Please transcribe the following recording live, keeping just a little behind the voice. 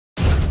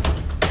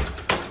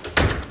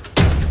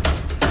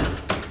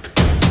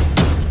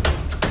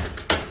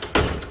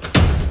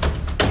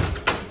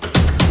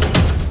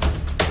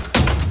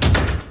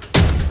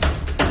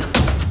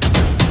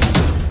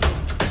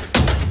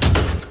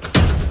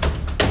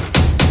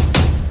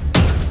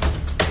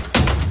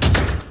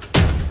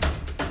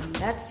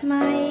That's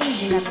my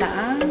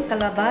ginataang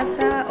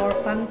kalabasa or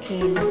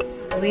pumpkin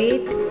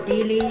with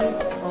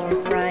dilis or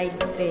fried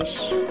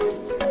fish.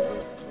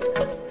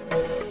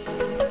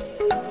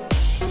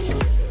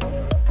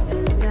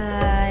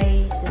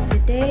 Guys, so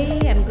today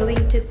I'm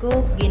going to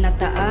cook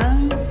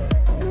ginataang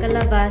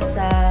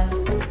kalabasa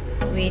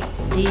with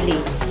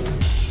dilis.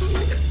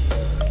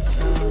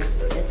 So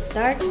let's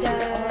start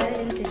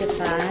that into the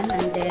pan,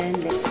 and then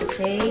let's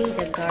saute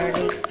the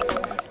garlic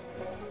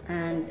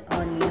and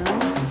onion.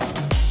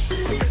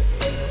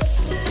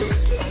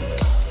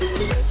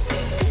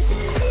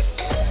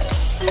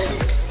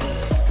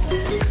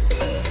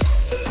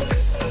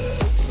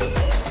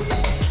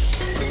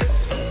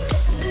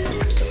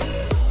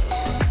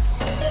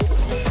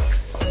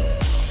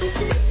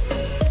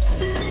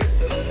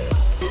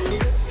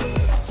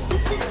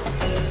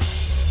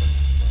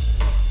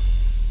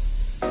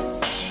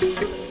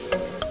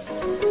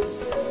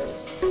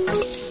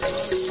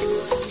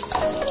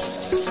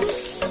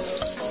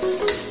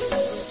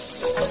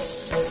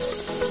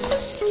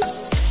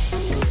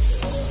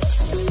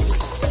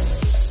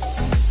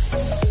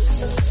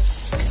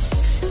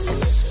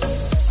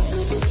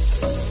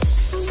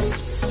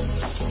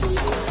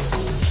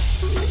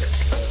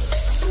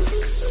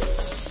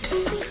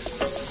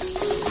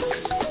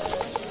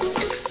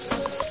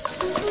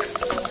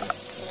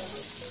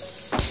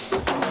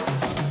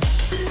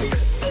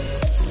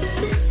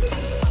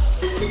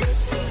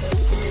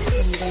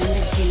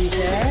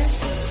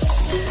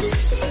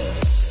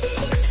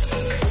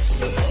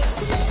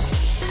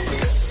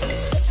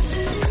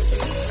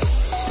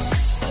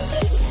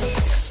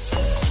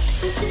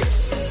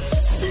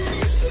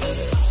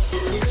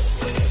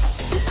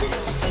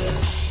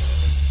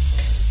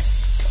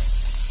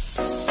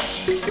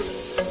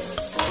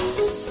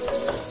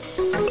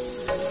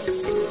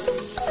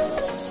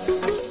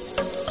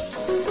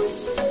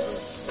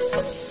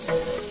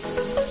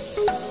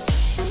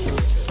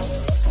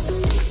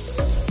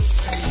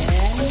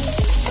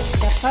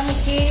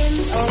 Pumpkin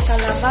or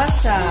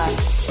kalabasa.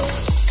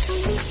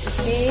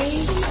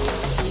 Okay.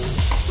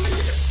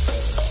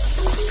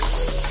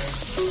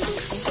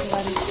 This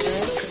one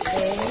first,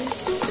 okay.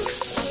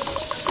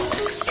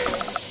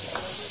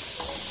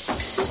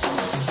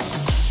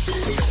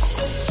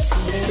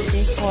 Leave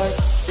this for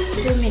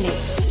 2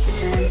 minutes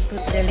and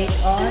put the lid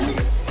on.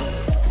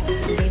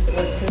 Leave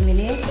for 2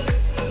 minutes.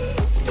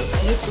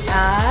 Let's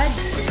add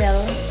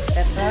bell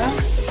pepper.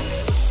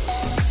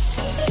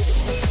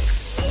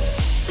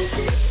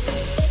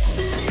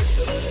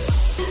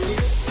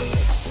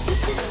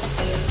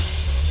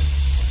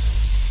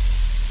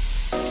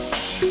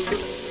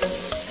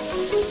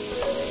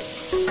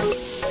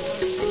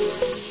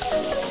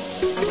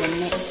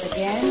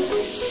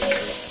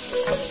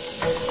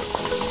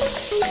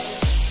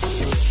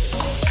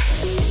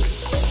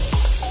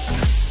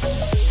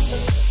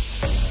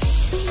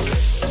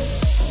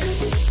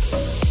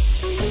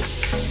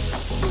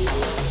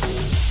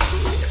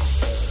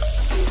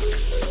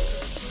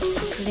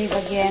 Leave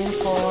again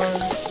for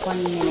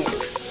 1 minute.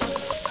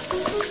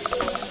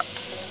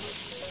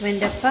 When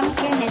the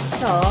pumpkin is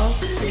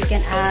soft, we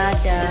can add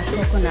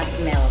coconut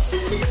milk.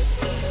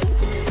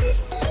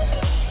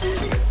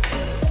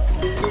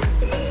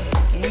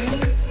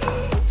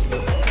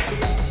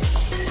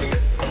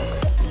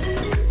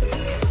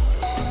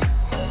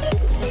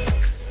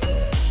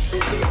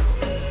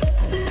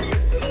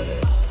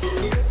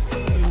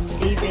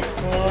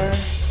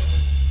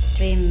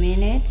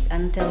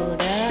 Until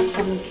the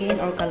pumpkin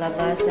or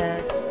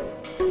kalabasa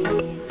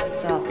is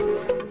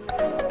soft.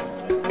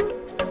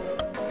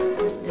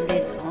 Put the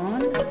lid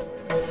on.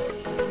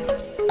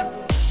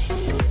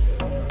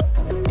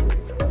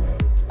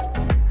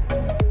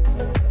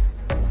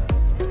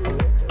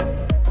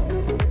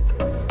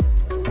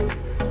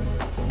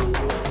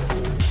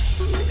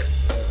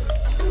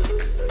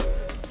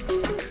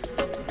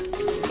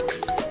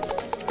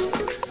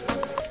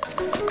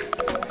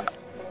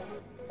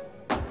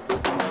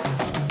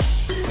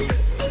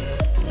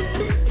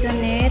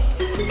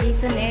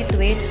 Season it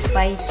with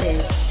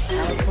spices.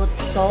 I'll put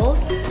salt,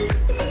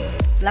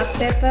 black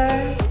pepper,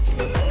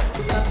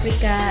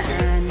 paprika,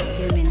 and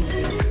cumin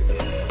seed.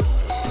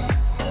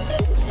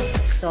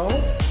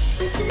 Salt,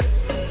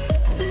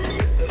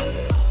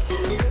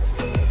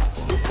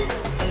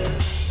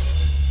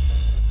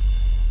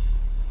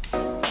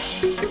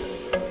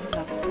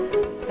 black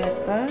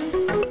pepper,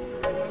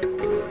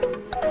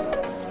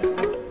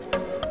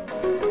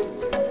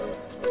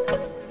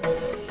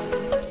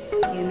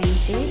 cumin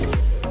seeds.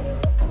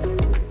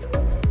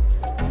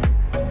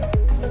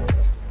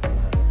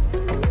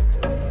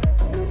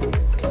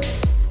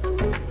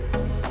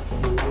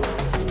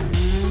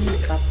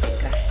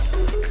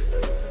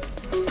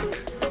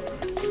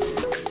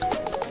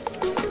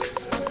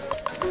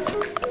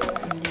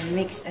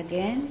 Mix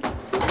again.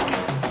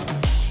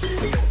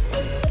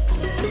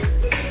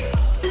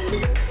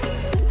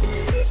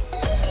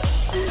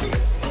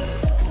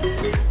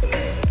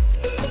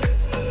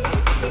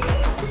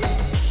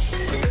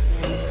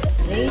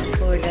 And wait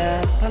for the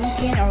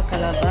pumpkin or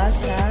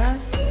kalabasa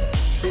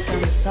to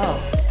become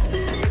soft.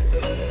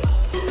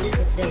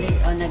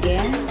 on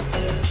again.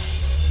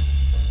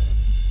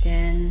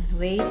 Then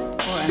wait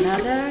for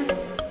another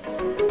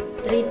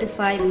 3 to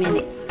 5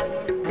 minutes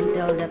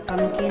until the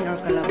pumpkin or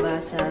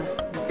kalabasa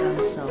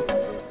becomes soft.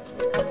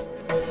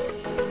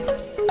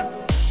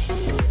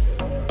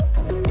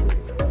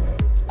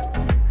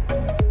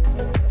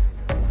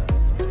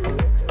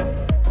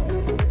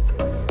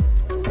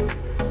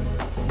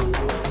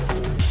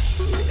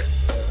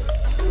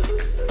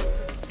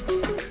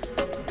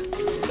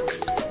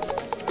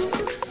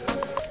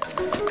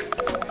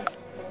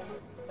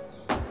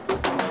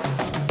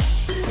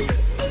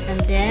 And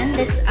then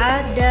let's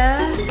add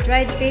the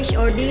dried fish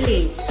or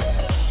dilis.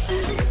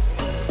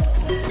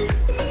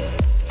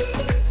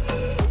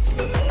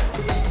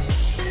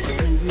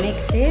 And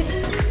mix it.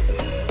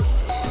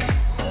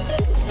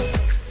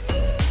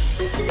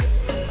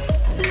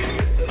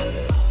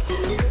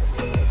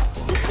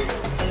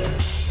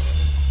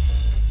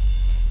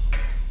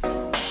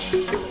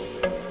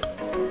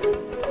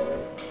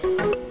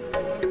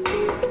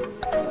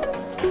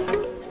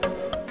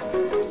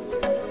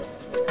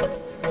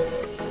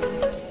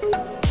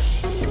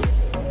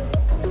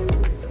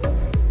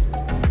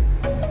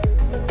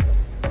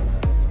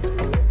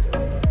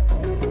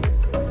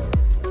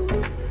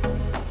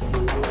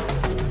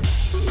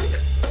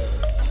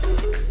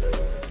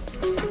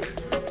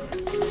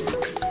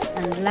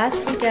 And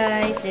lastly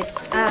guys,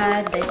 let's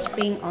add the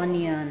spring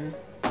onion.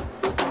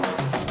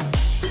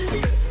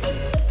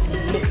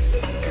 Mix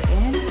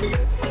again.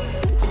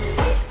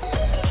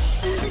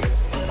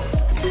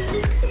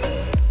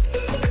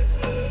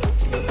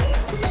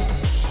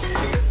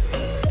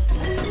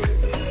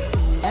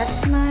 And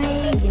that's my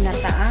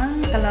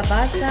ginataang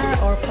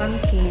kalabasa or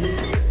pumpkin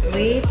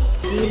with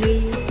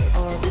dilis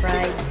or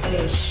fried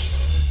fish.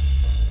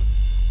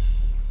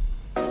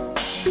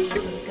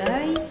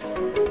 Guys,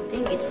 I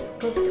think it's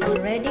cooked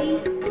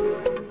already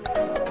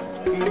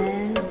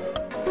and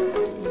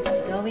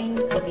it's going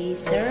to be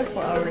served for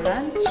our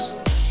lunch.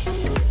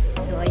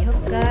 So I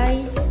hope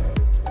guys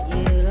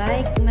you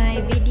like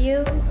my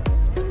video.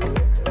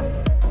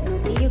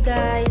 See you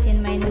guys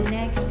in my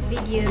next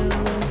video.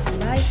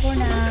 Bye for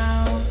now.